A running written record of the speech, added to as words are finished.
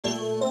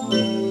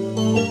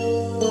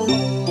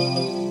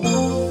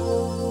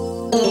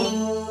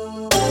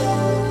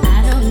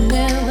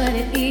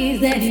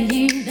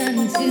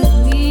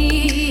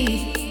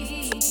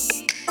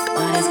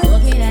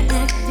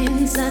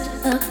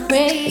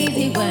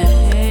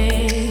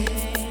way.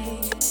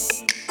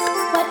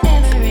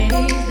 Whatever it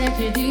is that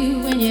you do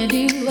when you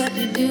do what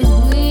you're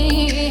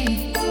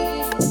doing,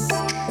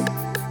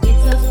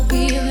 it's a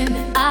feeling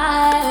that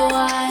I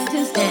want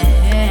to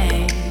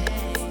stay.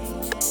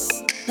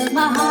 'Cause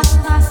my heart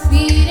starts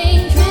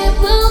beating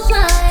triple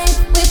time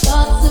with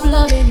thoughts of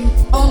loving you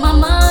on my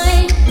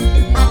mind.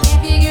 I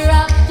can't figure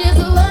out just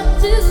what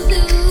to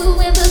do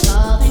when the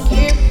thought and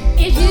care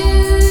is you.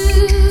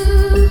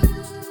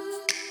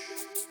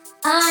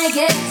 I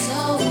get so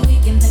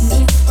weak in the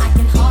knees, I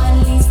can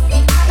hardly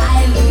speak.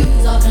 I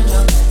lose all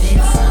control. Then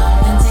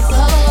something takes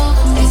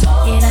over me.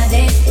 In a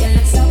day, you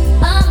look so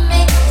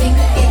amazing.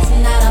 It's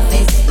not a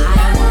face. I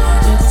want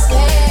you to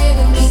stay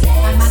with me.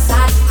 By my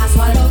side, I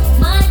swallow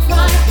my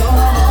pride. Your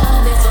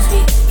love is so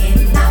sweet, it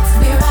knocks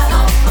me right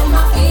off of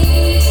my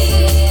feet.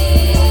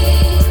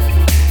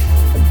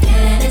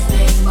 Can't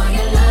explain why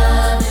your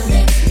love it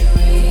makes me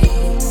weak.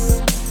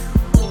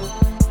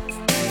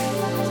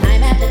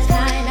 Time after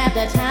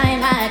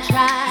time, I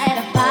try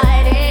to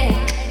fight it.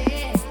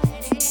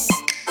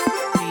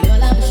 Your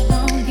love is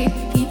strong, it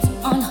keeps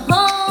on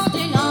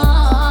holding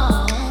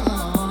on.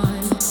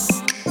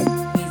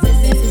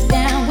 Resistance is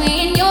down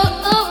when you're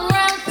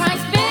around,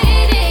 price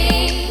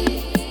fading.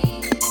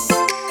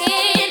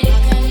 In my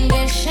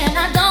condition,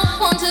 I don't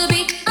want to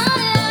be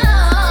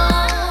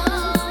alone.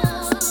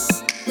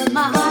 'Cause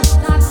my heart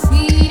starts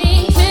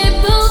beating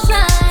triple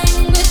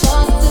time with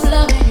thoughts of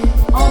loving you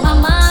on my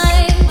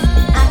mind.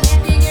 I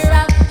can't figure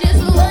out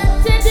just what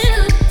to do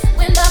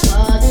when the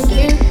father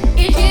here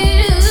is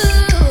you.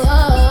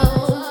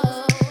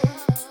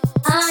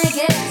 I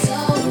get so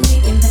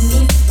weak in the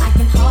knees, I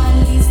can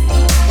hardly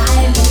speak. I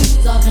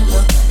lose all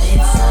control. Then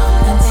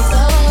something takes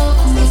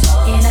over me.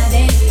 In a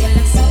day, you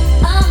look so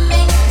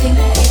amazing.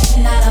 It's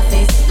not a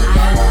face. I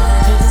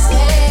want you to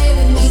stay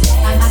with me.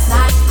 By my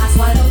side, I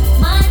swallow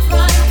my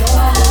pride. Your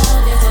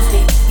love is so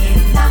sweet, it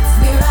knocks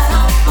me right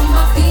off of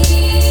my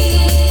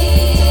feet.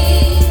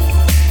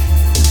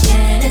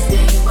 Can't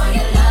explain why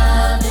your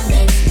love it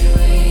makes me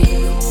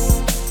weak.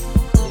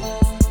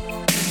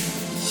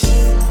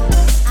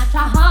 I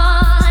try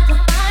hard to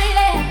fight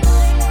it.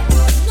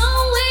 No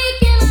way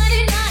can I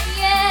deny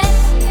it.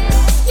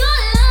 Your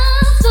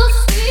love so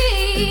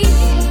sweet,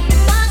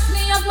 knocks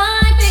me off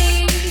my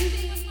feet.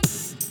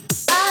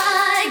 I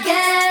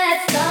get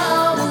so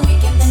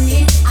weak in the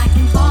knees, I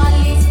can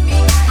hardly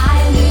speak. I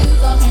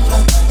lose all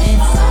control, and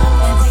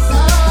something takes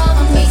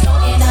over me.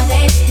 In a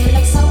day, you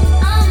look so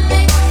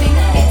amazing.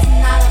 It's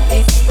not a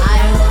face. I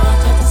want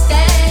you to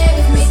stay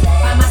with me.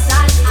 By my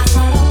side, I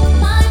swallow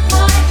my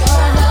pride.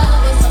 Your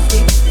love is so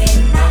sweet, it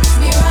knocks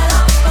me right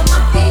off of my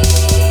feet.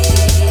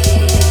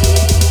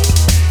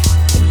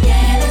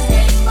 Can't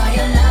explain why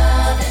your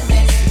love it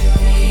makes me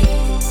weak.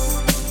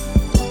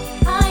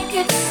 I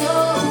get so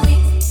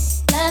weak,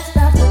 blood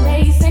starts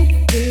racing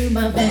through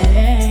my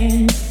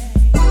veins.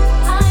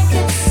 I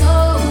get so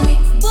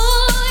weak,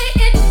 boy,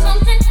 it's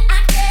something I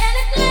can't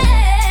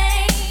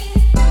explain.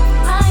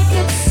 I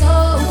get so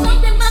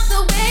something about the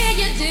way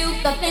you do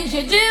the things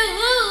you do.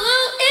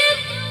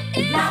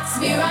 It knocks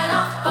me right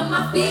off of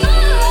my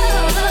feet.